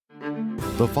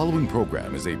The following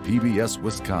program is a PBS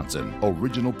Wisconsin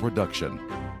original production.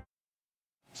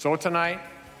 So tonight,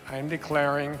 I'm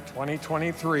declaring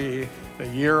 2023 the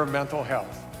year of mental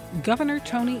health. Governor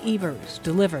Tony Evers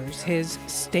delivers his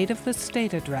State of the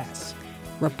State address.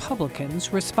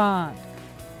 Republicans respond.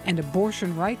 And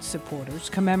abortion rights supporters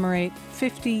commemorate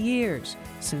 50 years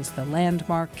since the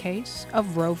landmark case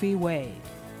of Roe v. Wade.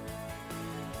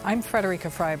 I'm Frederica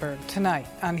Freiberg. Tonight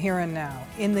on Here and Now,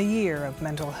 in the year of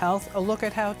mental health, a look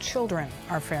at how children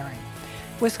are faring.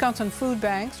 Wisconsin food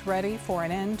banks ready for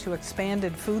an end to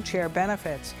expanded food share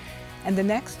benefits. And the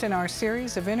next in our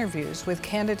series of interviews with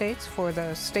candidates for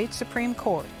the state Supreme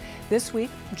Court. This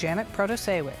week, Janet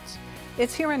Protasiewicz.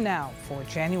 It's Here and Now for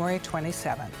January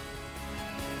 27th.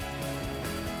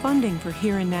 Funding for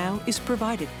Here and Now is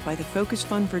provided by the Focus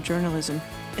Fund for Journalism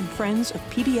and Friends of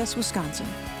PBS Wisconsin.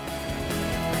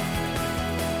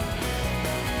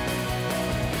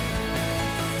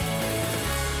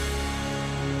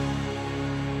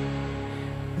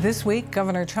 This week,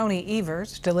 Governor Tony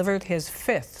Evers delivered his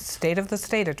fifth State of the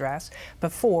State address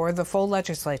before the full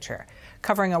legislature,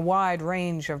 covering a wide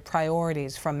range of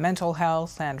priorities from mental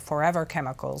health and forever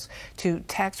chemicals to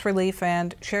tax relief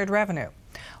and shared revenue,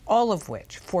 all of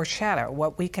which foreshadow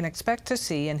what we can expect to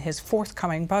see in his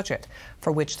forthcoming budget,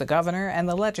 for which the governor and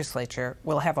the legislature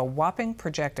will have a whopping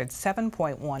projected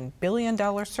 $7.1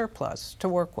 billion surplus to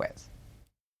work with.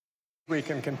 We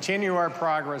can continue our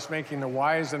progress making the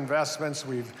wise investments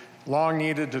we've long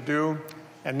needed to do,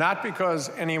 and not because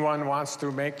anyone wants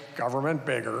to make government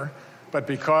bigger, but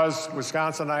because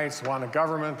Wisconsinites want a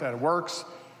government that works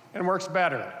and works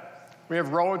better. We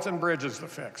have roads and bridges to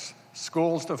fix,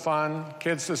 schools to fund,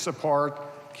 kids to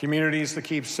support, communities to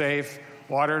keep safe,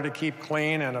 water to keep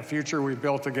clean, and a future we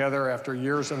built together after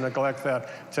years of neglect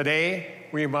that today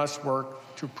we must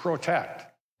work to protect.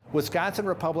 Wisconsin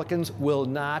Republicans will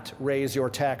not raise your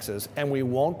taxes, and we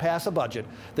won't pass a budget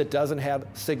that doesn't have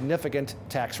significant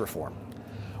tax reform.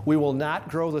 We will not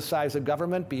grow the size of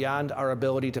government beyond our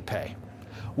ability to pay.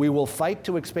 We will fight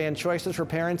to expand choices for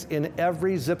parents in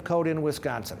every zip code in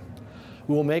Wisconsin.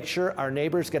 We will make sure our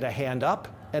neighbors get a hand up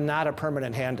and not a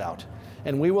permanent handout.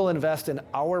 And we will invest in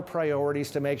our priorities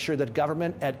to make sure that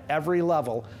government at every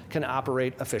level can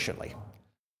operate efficiently.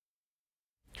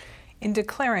 In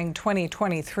declaring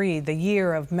 2023 the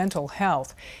year of mental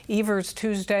health, Evers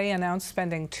Tuesday announced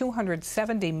spending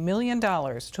 $270 million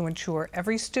to ensure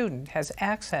every student has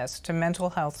access to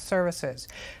mental health services.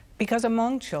 Because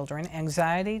among children,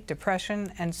 anxiety,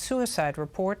 depression, and suicide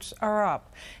reports are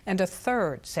up, and a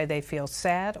third say they feel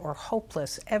sad or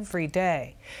hopeless every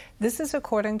day. This is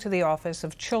according to the Office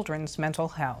of Children's Mental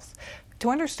Health. To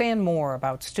understand more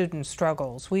about student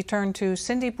struggles, we turn to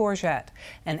Cindy Bourget,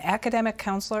 an academic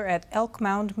counselor at Elk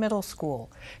Mound Middle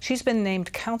School. She's been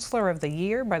named Counselor of the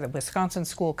Year by the Wisconsin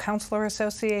School Counselor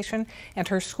Association, and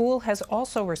her school has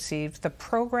also received the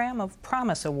Program of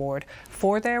Promise Award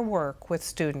for their work with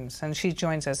students. And she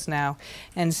joins us now.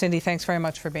 And Cindy, thanks very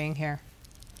much for being here.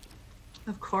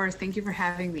 Of course. Thank you for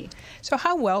having me. So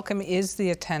how welcome is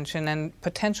the attention and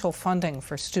potential funding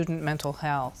for student mental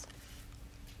health?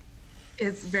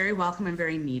 It's very welcome and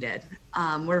very needed.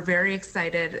 We're very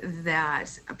excited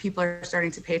that people are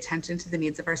starting to pay attention to the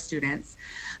needs of our students.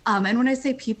 And when I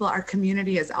say people, our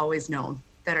community has always known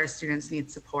that our students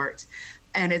need support.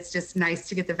 And it's just nice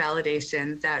to get the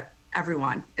validation that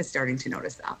everyone is starting to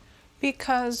notice that.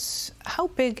 Because how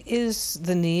big is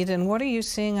the need, and what are you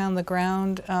seeing on the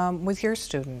ground with your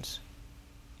students?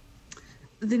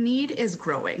 The need is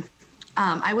growing.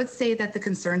 I would say that the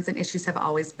concerns and issues have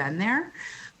always been there,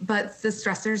 but the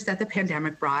stressors that the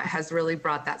pandemic brought has really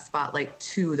brought that spotlight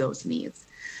to those needs.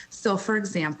 So for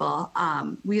example,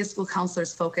 we as school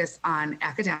counselors focus on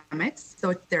academics,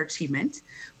 so their achievement,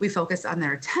 we focus on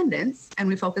their attendance, and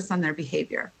we focus on their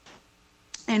behavior.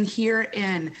 And here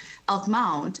in Elk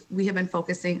Mound, we have been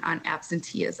focusing on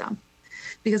absenteeism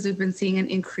because we've been seeing an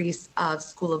increase of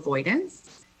school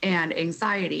avoidance and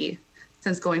anxiety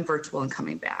since going virtual and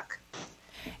coming back.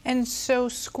 And so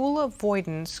school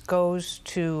avoidance goes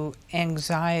to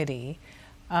anxiety.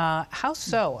 How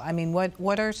so? I mean,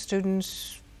 what are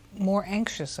students more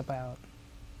anxious about?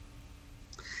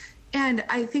 And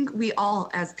I think we all,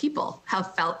 as people,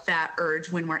 have felt that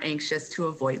urge when we're anxious to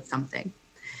avoid something.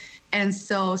 And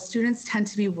so students tend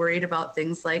to be worried about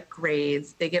things like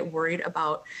grades. They get worried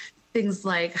about things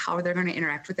like how they're going to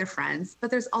interact with their friends.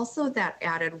 But there's also that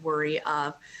added worry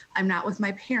of, I'm not with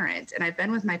my parent, and I've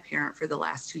been with my parent for the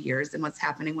last 2 years, and what's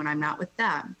happening when I'm not with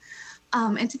them.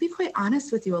 And to be quite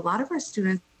honest with you, a lot of our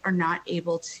students are not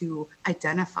able to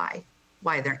identify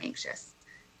why they're anxious.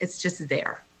 It's just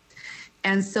there.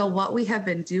 And so what we have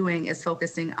been doing is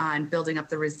focusing on building up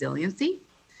the resiliency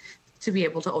to be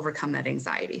able to overcome that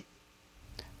anxiety.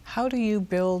 How do you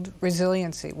build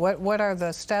resiliency? What are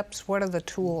the steps? What are the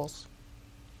tools?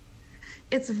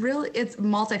 It's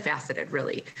multifaceted,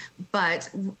 really. But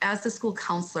as the school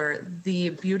counselor,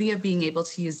 the beauty of being able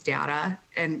to use data,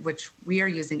 and which we are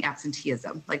using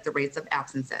absenteeism, like the rates of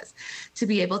absences, to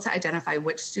be able to identify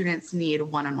which students need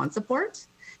one-on-one support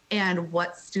and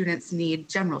what students need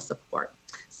general support.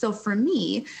 So for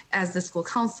me, as the school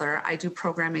counselor, I do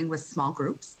programming with small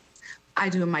groups. I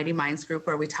do a Mighty Minds group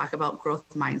where we talk about growth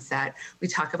mindset. We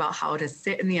talk about how to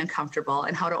sit in the uncomfortable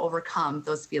and how to overcome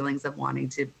those feelings of wanting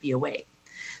to be away.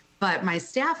 But my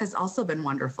staff has also been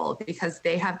wonderful because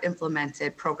they have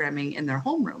implemented programming in their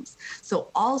homerooms. So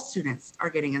all students are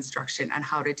getting instruction on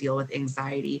how to deal with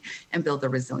anxiety and build the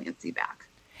resiliency back.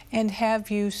 And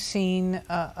have you seen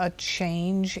a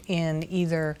change in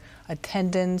either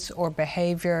attendance or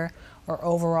behavior or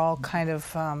overall kind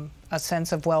of a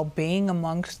sense of well-being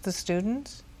amongst the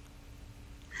students?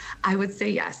 I would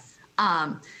say yes.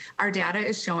 Our data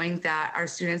is showing that our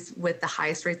students with the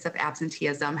highest rates of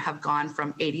absenteeism have gone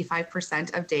from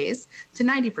 85% of days to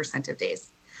 90% of days.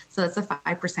 So that's a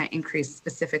 5% increase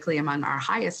specifically among our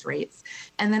highest rates.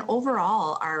 And then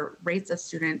overall, our rates of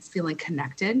students feeling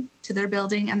connected to their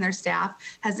building and their staff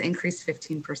has increased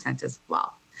 15% as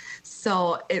well.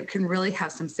 So it can really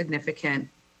have some significant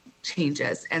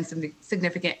changes and some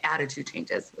significant attitude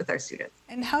changes with our students.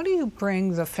 And how do you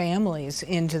bring the families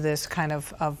into this kind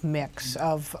of mix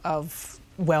of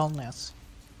wellness?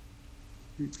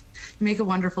 You make a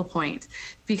wonderful point,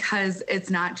 because it's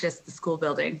not just the school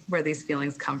building where these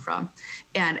feelings come from.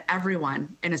 And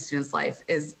everyone in a student's life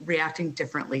is reacting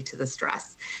differently to the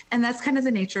stress. And that's kind of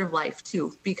the nature of life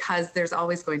too, because there's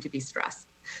always going to be stress.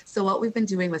 So what we've been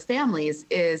doing with families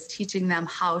is teaching them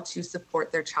how to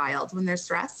support their child when they're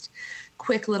stressed,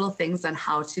 quick little things on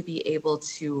how to be able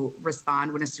to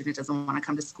respond when a student doesn't want to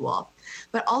come to school.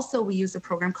 But also we use a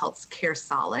program called Care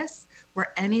Solace,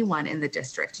 where anyone in the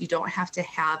district, you don't have to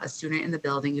have a student in the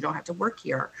building, you don't have to work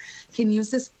here, can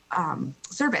use this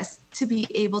service to be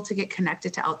able to get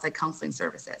connected to outside counseling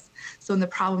services. So when the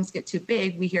problems get too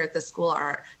big, we here at the school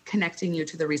are connecting you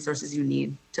to the resources you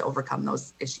need to overcome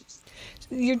those issues.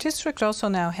 Your district also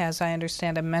now has, I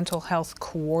understand, a mental health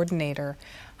coordinator.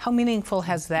 How meaningful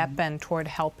has that been toward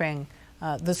helping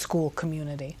the school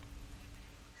community?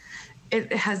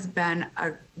 It has been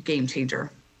a game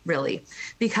changer, really,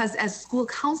 because as school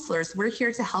counselors, we're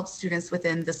here to help students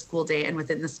within the school day and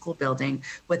within the school building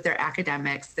with their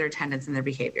academics, their attendance, and their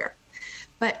behavior.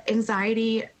 But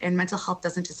anxiety and mental health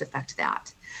doesn't just affect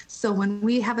that. So when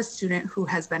we have a student who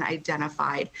has been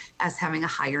identified as having a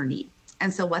higher need,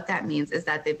 and so what that means is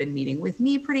that they've been meeting with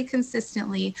me pretty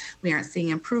consistently, we aren't seeing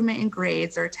improvement in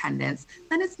grades or attendance,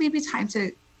 then it's maybe time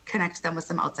to connect them with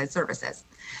some outside services.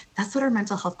 That's what our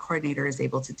mental health coordinator is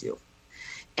able to do.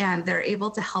 And they're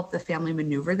able to help the family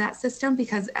maneuver that system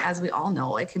because, as we all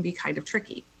know, it can be kind of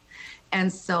tricky.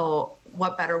 And so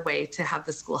what better way to have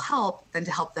the school help than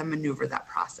to help them maneuver that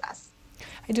process?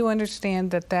 I do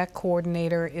understand that that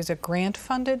coordinator is a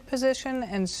grant-funded position,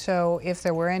 and so if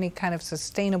there were any kind of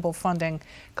sustainable funding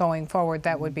going forward,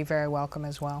 that would be very welcome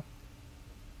as well.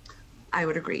 I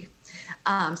would agree.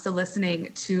 So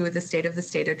listening to the State of the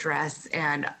State address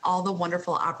and all the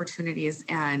wonderful opportunities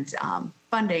and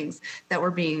fundings that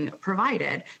were being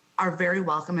provided are very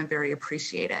welcome and very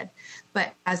appreciated.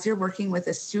 But as you're working with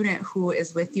a student who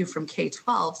is with you from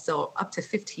K-12, so up to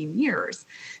 15 years,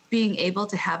 being able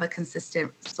to have a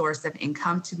consistent source of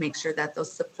income to make sure that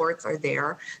those supports are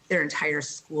there their entire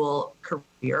school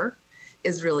career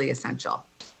is really essential.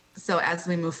 So as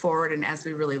we move forward and as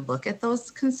we really look at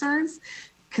those concerns,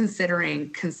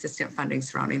 considering consistent funding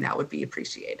surrounding that would be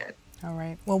appreciated. All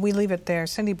right. Well, we leave it there.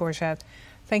 Cindy Bourget,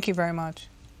 thank you very much.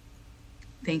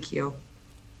 Thank you.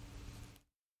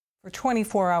 For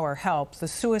 24-hour help, the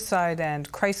Suicide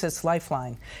and Crisis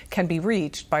Lifeline can be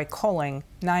reached by calling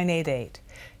 988.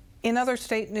 In other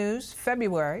state news,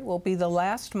 February will be the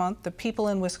last month the people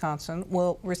in Wisconsin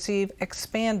will receive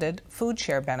expanded food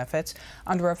share benefits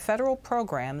under a federal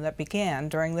program that began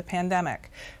during the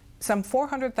pandemic. Some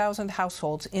 400,000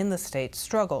 households in the state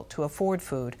struggle to afford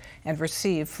food and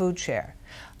receive food share.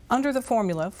 Under the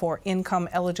formula for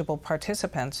income-eligible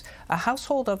participants, a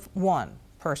household of one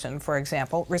person, for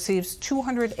example, receives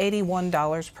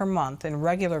 $281 per month in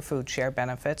regular food share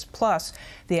benefits plus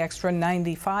the extra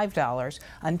 $95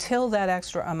 until that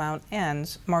extra amount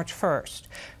ends March 1st.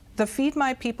 The Feed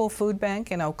My People Food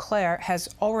Bank in Eau Claire has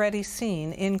already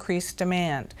seen increased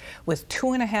demand, with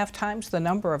 2.5 times the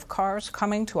number of cars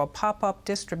coming to a pop-up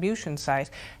distribution site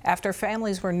after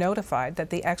families were notified that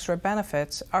the extra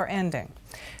benefits are ending.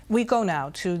 We go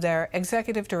now to their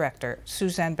executive director,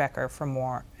 Suzanne Becker, for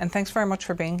more. And thanks very much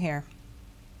for being here.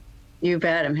 You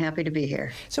bet. I'm happy to be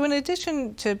here. So in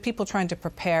addition to people trying to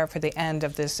prepare for the end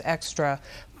of this extra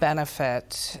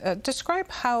benefit, describe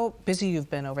how busy you've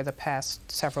been over the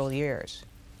past several years.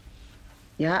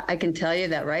 Yeah, I can tell you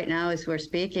that right now as we're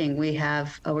speaking,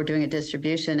 we're doing a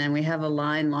distribution and we have a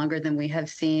line longer than we have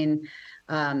seen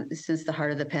since the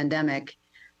heart of the pandemic.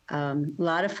 A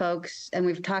lot of folks, and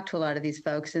we've talked to a lot of these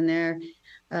folks, and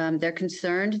they're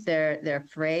concerned, they're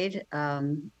afraid.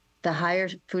 The higher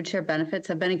food share benefits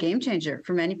have been a game changer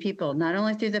for many people, not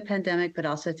only through the pandemic, but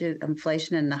also through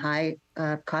inflation and the high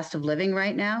cost of living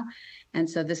right now. And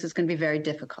so this is going to be very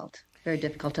difficult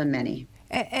on many.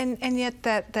 And yet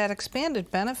that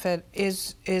expanded benefit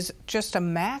is just a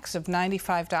max of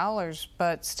 $95,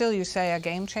 but still you say a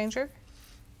game changer?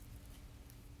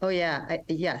 Oh, yeah.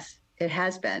 Yes, it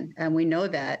has been. And we know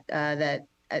that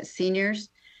seniors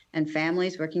and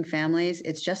families, working families,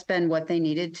 it's just been what they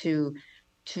needed to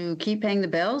keep paying the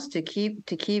bills, to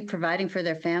keep providing for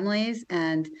their families,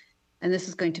 and this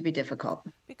is going to be difficult.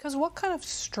 Because what kind of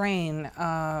strain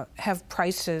have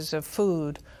prices of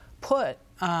food put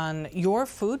on your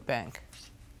food bank?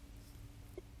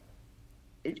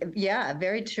 Yeah,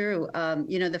 very true.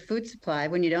 The food supply,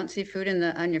 when you don't see food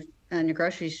on your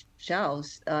grocery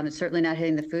shelves, it's certainly not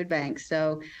hitting the food bank.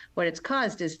 So what it's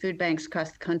caused is food banks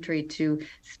across the country to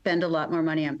spend a lot more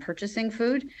money on purchasing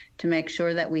food to make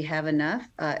sure that we have enough,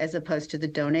 as opposed to the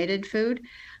donated food.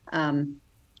 And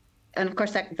of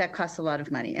course, that costs a lot of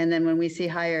money. And then when we see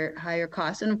higher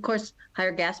costs, and of course,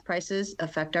 higher gas prices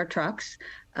affect our trucks,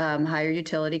 higher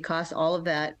utility costs, all of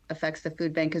that affects the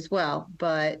food bank as well.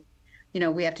 But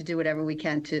we have to do whatever we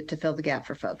can to fill the gap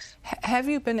for folks. Have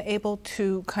you been able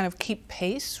to kind of keep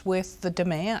pace with the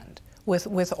demand,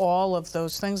 with all of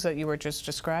those things that you were just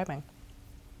describing?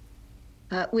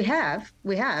 We have.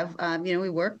 We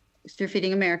work through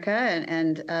Feeding America,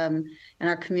 and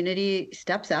our community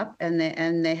steps up,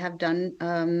 and they have done,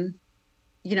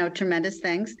 tremendous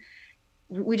things.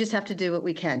 We just have to do what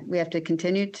we can. We have to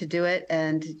continue to do it,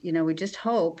 and we just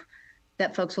hope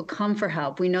that folks will come for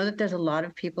help. We know that there's a lot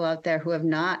of people out there who have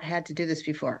not had to do this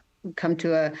before, come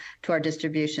to our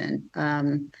distribution,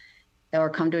 or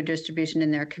come to a distribution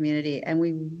in their community. And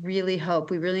we really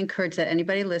encourage that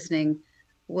anybody listening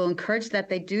will encourage that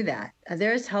they do that.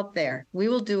 There is help there. We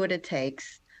will do what it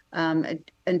takes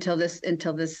until this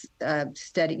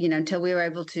steady, until we are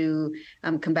able to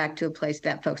come back to a place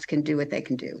that folks can do what they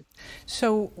can do.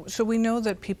 So we know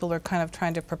that people are kind of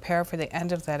trying to prepare for the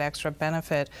end of that extra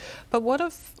benefit, but what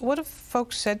if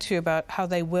folks said to you about how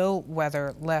they will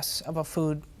weather less of a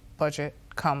food budget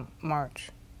come March?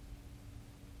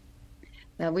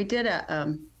 We did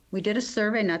a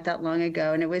survey not that long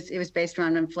ago, and it was based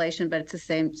around inflation, but it's the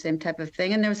same type of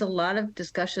thing. And there was a lot of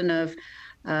discussion of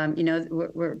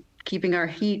we're keeping our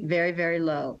heat very, very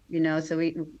low,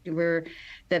 so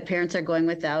that parents are going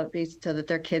without so that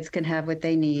their kids can have what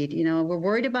they need. We're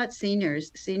worried about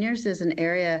seniors. Seniors is an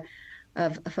area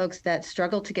of folks that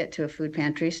struggle to get to a food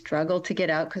pantry, struggle to get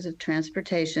out because of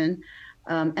transportation.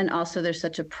 And also there's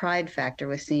such a pride factor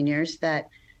with seniors that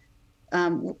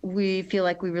we feel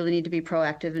like we really need to be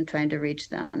proactive in trying to reach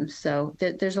them. So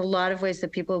there's a lot of ways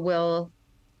that people will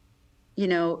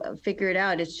figure it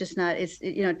out. It's just not,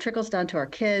 it trickles down to our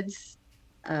kids.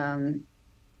 I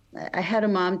had a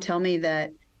mom tell me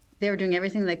that they were doing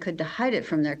everything they could to hide it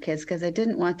from their kids because they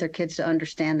didn't want their kids to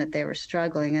understand that they were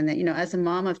struggling. And that, as a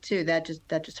mom of two, that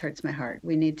just hurts my heart.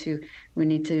 We need to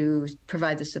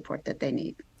provide the support that they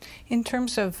need. In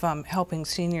terms of helping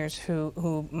seniors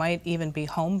who might even be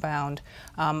homebound,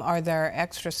 are there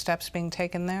extra steps being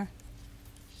taken there?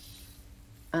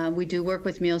 We do work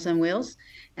with Meals on Wheels,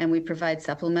 and we provide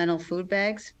supplemental food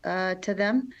bags to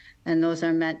them. And those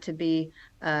are meant to be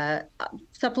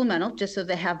supplemental, just so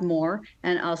they have more.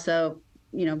 And also,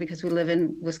 because we live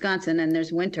in Wisconsin and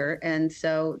there's winter, and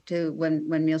so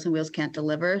when Meals on Wheels can't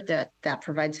deliver, that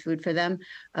provides food for them.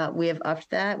 We have upped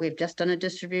that. We've just done a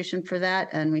distribution for that,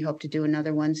 and we hope to do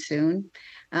another one soon.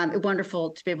 It's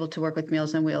wonderful to be able to work with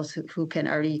Meals on Wheels who can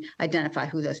already identify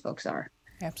who those folks are.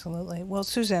 Absolutely. Well,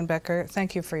 Suzanne Becker,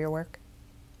 thank you for your work.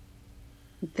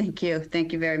 Thank you.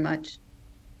 Thank you very much.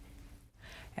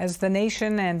 As the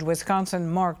nation and Wisconsin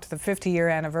marked the 50-year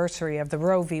anniversary of the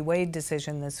Roe v. Wade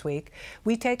decision this week,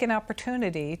 we take an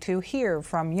opportunity to hear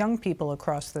from young people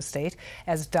across the state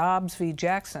as Dobbs v.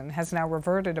 Jackson has now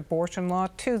reverted abortion law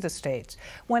to the states.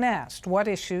 When asked what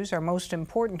issues are most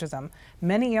important to them,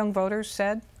 many young voters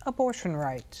said abortion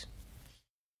rights.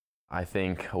 I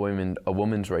think a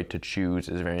woman's right to choose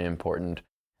is very important.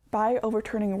 By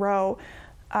overturning Roe,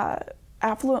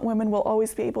 affluent women will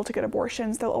always be able to get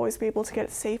abortions. They'll always be able to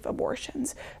get safe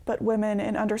abortions. But women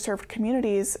in underserved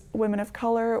communities, women of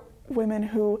color, women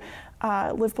who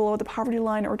live below the poverty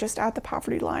line or just at the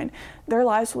poverty line, their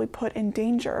lives will be put in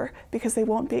danger because they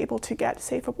won't be able to get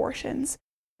safe abortions.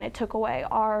 It took away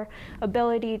our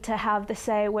ability to have the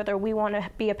say whether we want to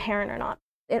be a parent or not.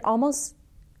 It almost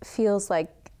feels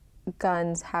like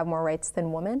guns have more rights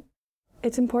than women.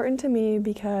 It's important to me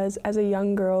because as a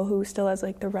young girl who still has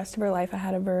like the rest of her life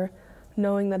ahead of her,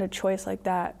 knowing that a choice like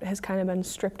that has kind of been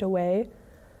stripped away,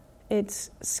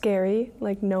 it's scary,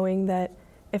 like knowing that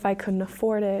if I couldn't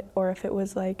afford it or if it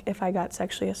was like if I got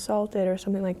sexually assaulted or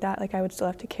something like that, like I would still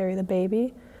have to carry the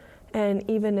baby. And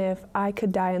even if I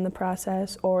could die in the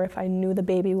process or if I knew the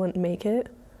baby wouldn't make it,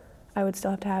 I would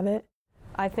still have to have it.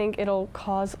 I think it'll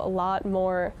cause a lot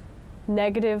more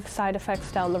negative side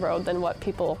effects down the road than what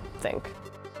people think.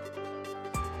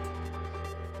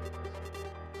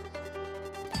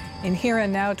 In Here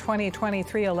and Now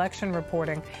 2023 election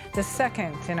reporting, the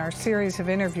second in our series of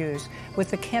interviews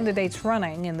with the candidates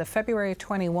running in the February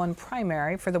 21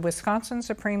 primary for the Wisconsin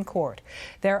Supreme Court.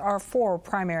 There are 4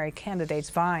 primary candidates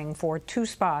vying for 2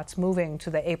 spots moving to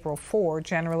the April 4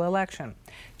 general election,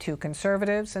 2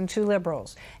 conservatives and 2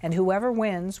 liberals, and whoever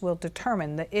wins will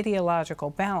determine the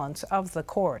ideological balance of the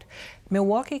court.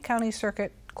 Milwaukee County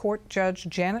Circuit Court Judge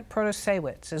Janet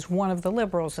Protasiewicz is one of the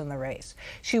liberals in the race.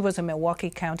 She was a Milwaukee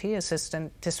County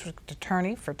Assistant District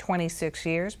Attorney for 26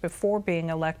 years before being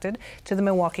elected to the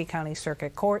Milwaukee County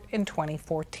Circuit Court in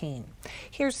 2014.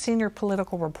 Here's senior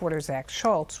political reporter Zach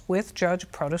Schultz with Judge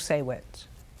Protasiewicz.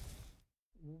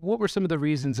 What were some of the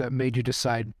reasons that made you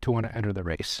decide to want to enter the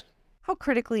race? How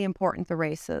critically important the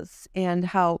race is and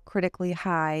how critically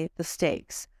high the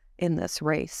stakes in this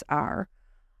race are.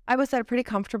 I was at a pretty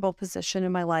comfortable position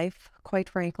in my life, quite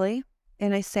frankly,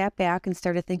 and I sat back and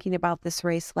started thinking about this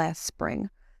race last spring.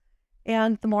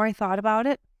 And the more I thought about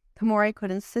it, the more I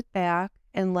couldn't sit back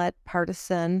and let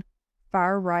partisan,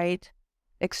 far-right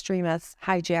extremists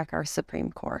hijack our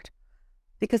Supreme Court.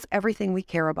 Because everything we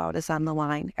care about is on the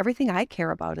line. Everything I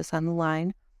care about is on the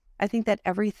line. I think that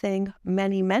everything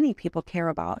many, many people care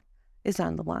about is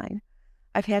on the line.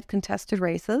 I've had contested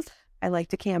races. I like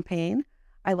to campaign.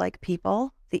 I like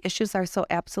people. The issues are so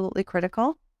absolutely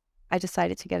critical. I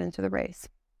decided to get into the race.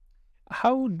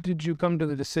 How did you come to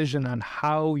the decision on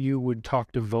how you would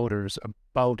talk to voters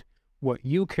about what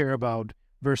you care about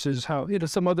versus how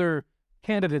some other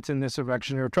candidates in this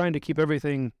election are trying to keep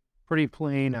everything pretty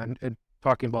plain and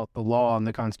talking about the law and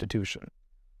the Constitution?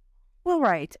 Well,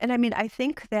 right. And I mean, I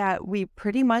think that we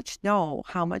pretty much know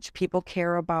how much people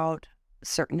care about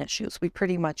certain issues. We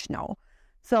pretty much know.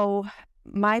 So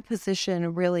my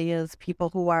position really is people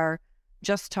who are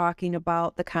just talking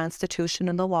about the Constitution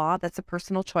and the law. That's a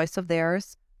personal choice of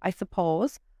theirs, I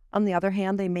suppose. On the other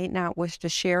hand, they may not wish to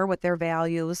share what their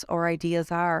values or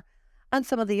ideas are on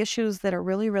some of the issues that are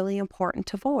really, really important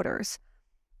to voters.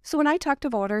 So when I talk to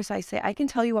voters, I say, I can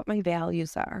tell you what my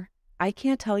values are. I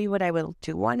can't tell you what I will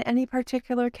do on any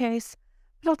particular case,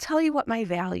 but I'll tell you what my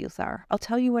values are. I'll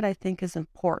tell you what I think is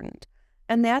important.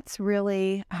 And that's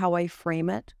really how I frame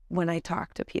it when I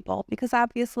talk to people, because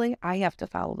obviously I have to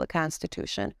follow the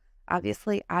Constitution.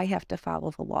 Obviously I have to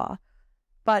follow the law.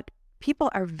 But people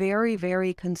are very,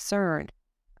 very concerned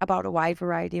about a wide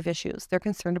variety of issues. They're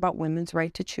concerned about women's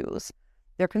right to choose.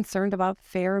 They're concerned about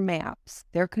fair maps.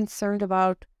 They're concerned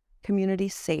about community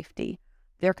safety.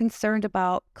 They're concerned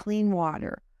about clean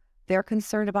water. They're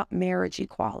concerned about marriage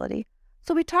equality.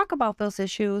 So we talk about those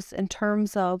issues in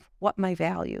terms of what my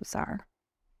values are.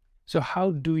 So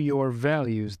how do your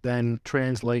values then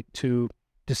translate to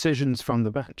decisions from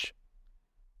the bench?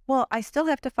 Well, I still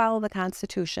have to follow the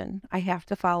Constitution. I have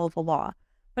to follow the law.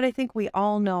 But I think we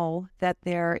all know that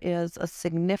there is a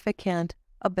significant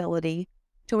ability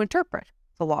to interpret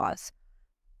the laws.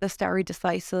 The stare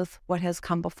decisis, what has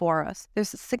come before us. There's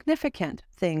significant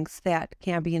things that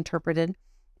can be interpreted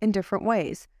in different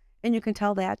ways. And you can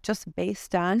tell that just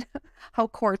based on how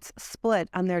courts split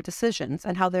on their decisions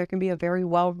and how there can be a very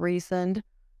well-reasoned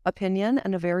opinion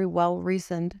and a very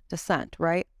well-reasoned dissent,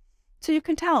 right? So you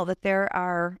can tell that there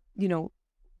are,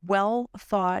 well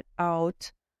thought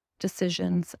out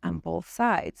decisions on both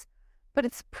sides. But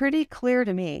it's pretty clear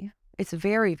to me, it's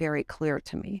very, very clear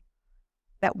to me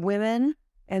that women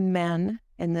and men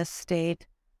in this state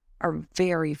are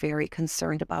very, very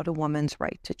concerned about a woman's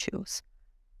right to choose.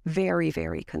 Very,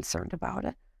 very concerned about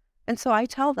it. And so I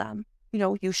tell them,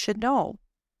 you should know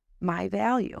my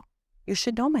value. You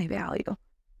should know my value.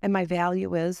 And my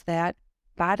value is that,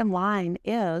 bottom line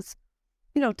is,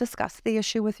 discuss the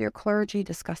issue with your clergy,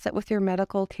 discuss it with your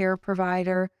medical care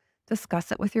provider,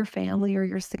 discuss it with your family or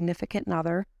your significant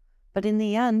other. But in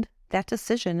the end, that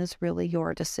decision is really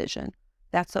your decision.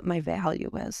 That's what my value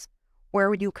is. Where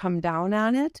would you come down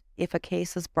on it if a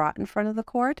case is brought in front of the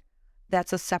court?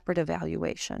 That's a separate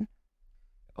evaluation.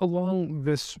 Along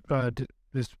this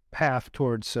path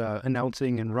towards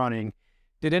announcing and running,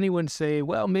 did anyone say,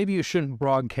 well, maybe you shouldn't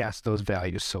broadcast those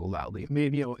values so loudly?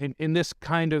 Maybe, in this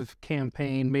kind of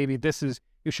campaign, maybe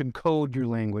you should code your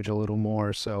language a little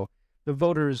more so the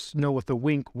voters know with a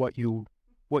wink what you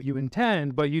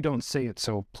intend, but you don't say it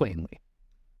so plainly.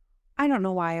 I don't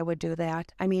know why I would do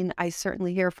that. I mean, I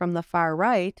certainly hear from the far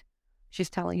right,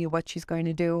 she's telling you what she's going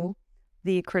to do.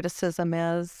 The criticism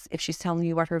is, if she's telling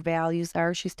you what her values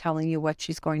are, she's telling you what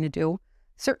she's going to do.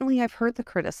 Certainly, I've heard the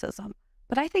criticism,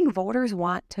 but I think voters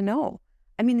want to know.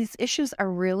 I mean, these issues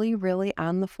are really, really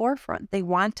on the forefront. They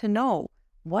want to know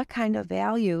what kind of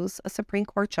values a Supreme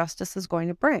Court justice is going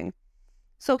to bring.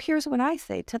 So here's what I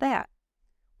say to that.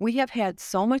 We have had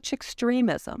so much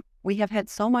extremism. We have had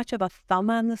so much of a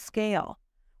thumb on the scale.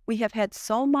 We have had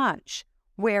so much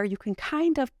where you can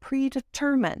kind of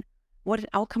predetermine what an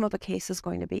outcome of a case is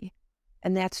going to be.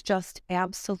 And that's just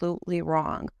absolutely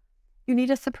wrong. You need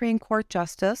a Supreme Court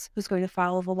justice who's going to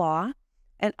follow the law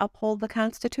and uphold the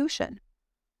Constitution.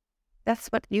 That's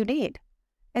what you need.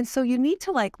 And so you need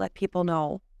to let people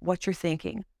know what you're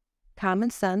thinking.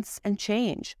 Common sense and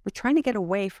change. We're trying to get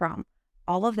away from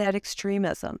all of that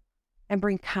extremism and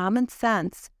bring common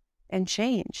sense and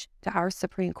change to our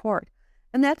Supreme Court.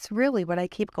 And that's really what I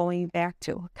keep going back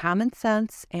to, common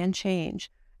sense and change.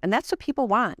 And that's what people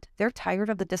want. They're tired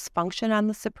of the dysfunction on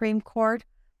the Supreme Court.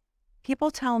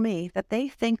 People tell me that they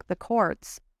think the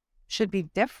courts should be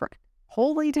different,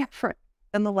 wholly different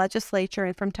than the legislature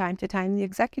and from time to time the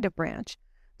executive branch.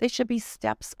 They should be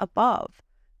steps above.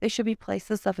 They should be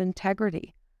places of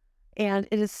integrity. And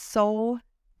it is so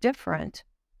different,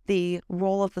 the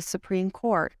role of the Supreme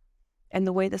Court and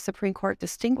the way the Supreme Court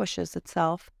distinguishes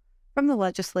itself from the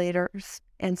legislators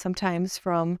and sometimes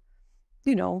from,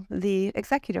 the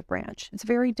executive branch. It's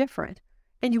very different.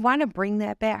 And you want to bring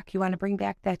that back. You want to bring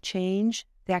back that change,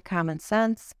 that common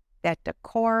sense, that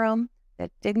decorum,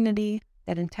 that dignity,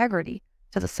 that integrity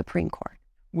to the Supreme Court.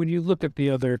 When you look at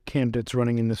the other candidates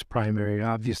running in this primary,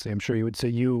 obviously I'm sure you would say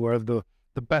you are the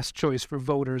best choice for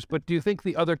voters, but do you think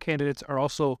the other candidates are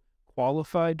also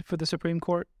qualified for the Supreme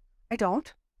Court? I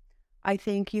don't. I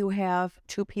think you have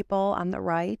two people on the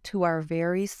right who are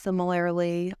very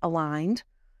similarly aligned,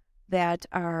 that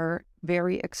are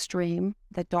very extreme,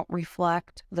 that don't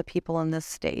reflect the people in this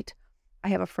state. I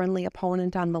have a friendly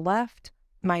opponent on the left.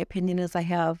 My opinion is I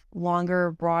have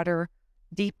longer, broader,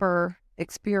 deeper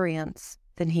experience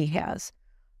than he has.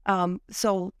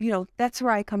 So that's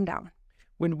where I come down.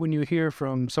 When you hear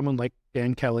from someone like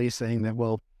Dan Kelly saying that,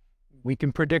 well, we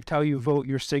can predict how you vote,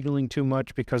 you're signaling too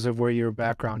much because of where your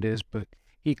background is, but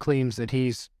he claims that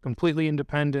he's completely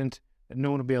independent, that no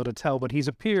one will be able to tell, but he's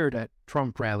appeared at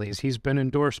Trump rallies. He's been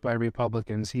endorsed by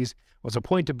Republicans. Was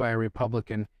appointed by a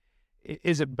Republican.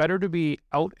 Is it better to be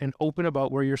out and open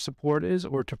about where your support is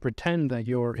or to pretend that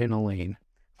you're in a lane?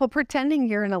 Well, pretending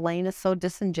you're in a lane is so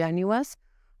disingenuous.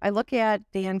 I look at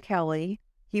Dan Kelly.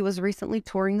 He was recently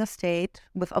touring the state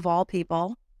with, of all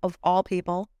people,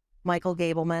 Michael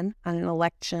Gableman on an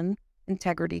election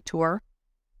integrity tour.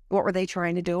 What were they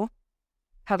trying to do?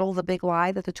 Peddle the big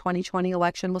lie that the 2020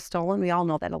 election was stolen. We all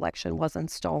know that election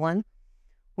wasn't stolen.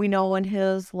 We know in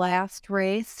his last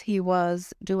race, he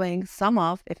was doing some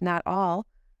of, if not all,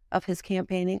 of his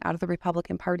campaigning out of the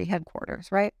Republican Party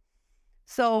headquarters, right?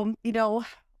 So,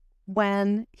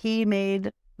 when he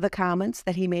made the comments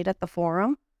that he made at the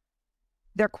forum,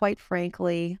 they're quite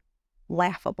frankly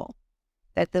laughable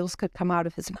that those could come out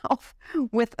of his mouth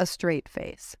with a straight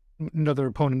face. Another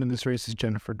opponent in this race is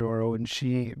Jennifer Dorow, and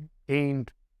she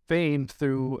gained fame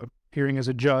through appearing as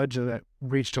a judge that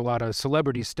reached a lot of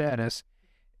celebrity status.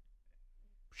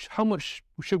 How much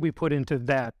should we put into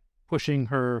that, pushing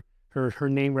her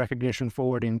name recognition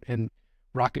forward and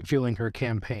rocket fueling her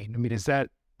campaign? I mean, is that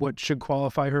what should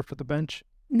qualify her for the bench?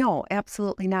 No,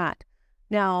 absolutely not.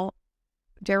 Now,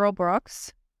 Darrell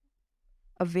Brooks,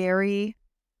 a very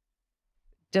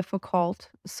difficult,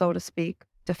 so to speak,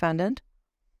 defendant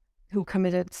who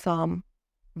committed some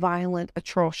violent,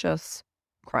 atrocious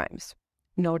crimes.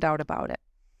 no doubt about it.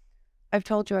 I've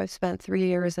told you I've spent 3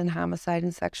 years in homicide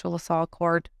and sexual assault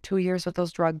court, 2 years with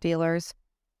those drug dealers,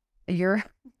 a year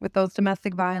with those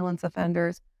domestic violence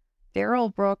offenders. Darrell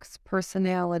Brooks'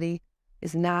 personality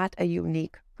is not a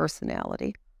unique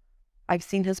personality. I've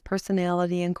seen his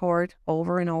personality in court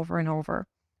over and over and over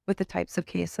with the types of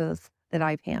cases that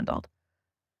I've handled.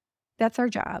 That's our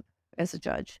job as a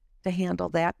judge, to handle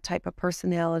that type of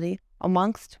personality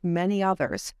amongst many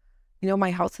others. You know,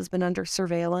 my house has been under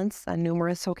surveillance on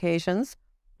numerous occasions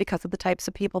because of the types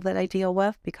of people that I deal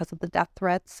with, because of the death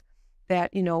threats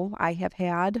that, you know, I have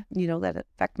had, you know, that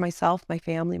affect myself, my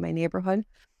family, my neighborhood.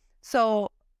 So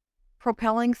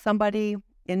propelling somebody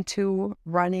into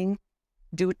running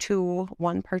due to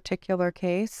one particular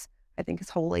case, I think is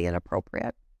wholly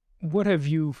inappropriate. What have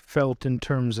you felt in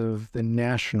terms of the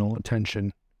national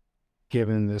attention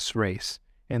given this race?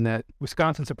 And that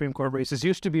Wisconsin Supreme Court races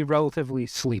used to be relatively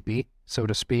sleepy, so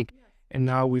to speak, and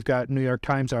now we've got New York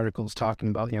Times articles talking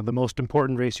about, you know, the most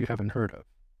important race you haven't heard of.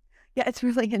 Yeah, it's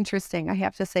really interesting. I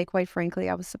have to say, quite frankly,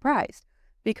 I was surprised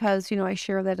because, you know, I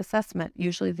share that assessment.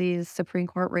 Usually these Supreme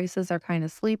Court races are kind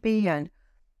of sleepy and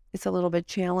it's a little bit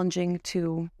challenging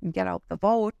to get out the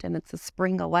vote, and it's a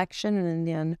spring election. And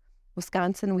in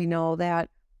Wisconsin, we know that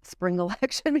spring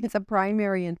election means a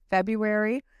primary in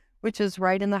February, which is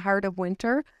right in the heart of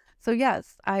winter. So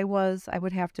yes, I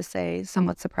would have to say,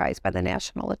 somewhat surprised by the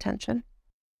national attention.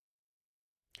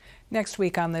 Next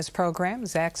week on this program,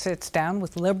 Zach sits down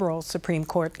with liberal Supreme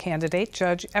Court candidate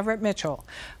Judge Everett Mitchell.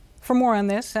 For more on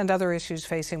this and other issues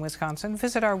facing Wisconsin,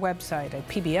 visit our website at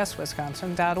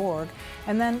pbswisconsin.org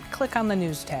and then click on the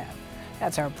News tab.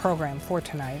 That's our program for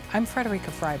tonight. I'm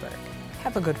Frederica Freiberg.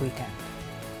 Have a good weekend.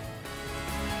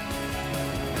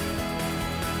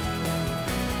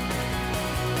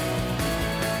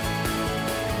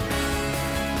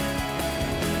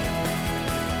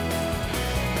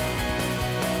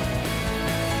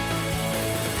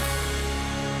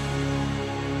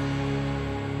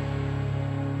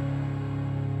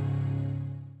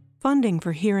 Funding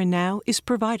for Here and Now is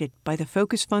provided by the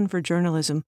Focus Fund for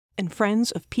Journalism and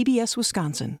Friends of PBS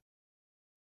Wisconsin.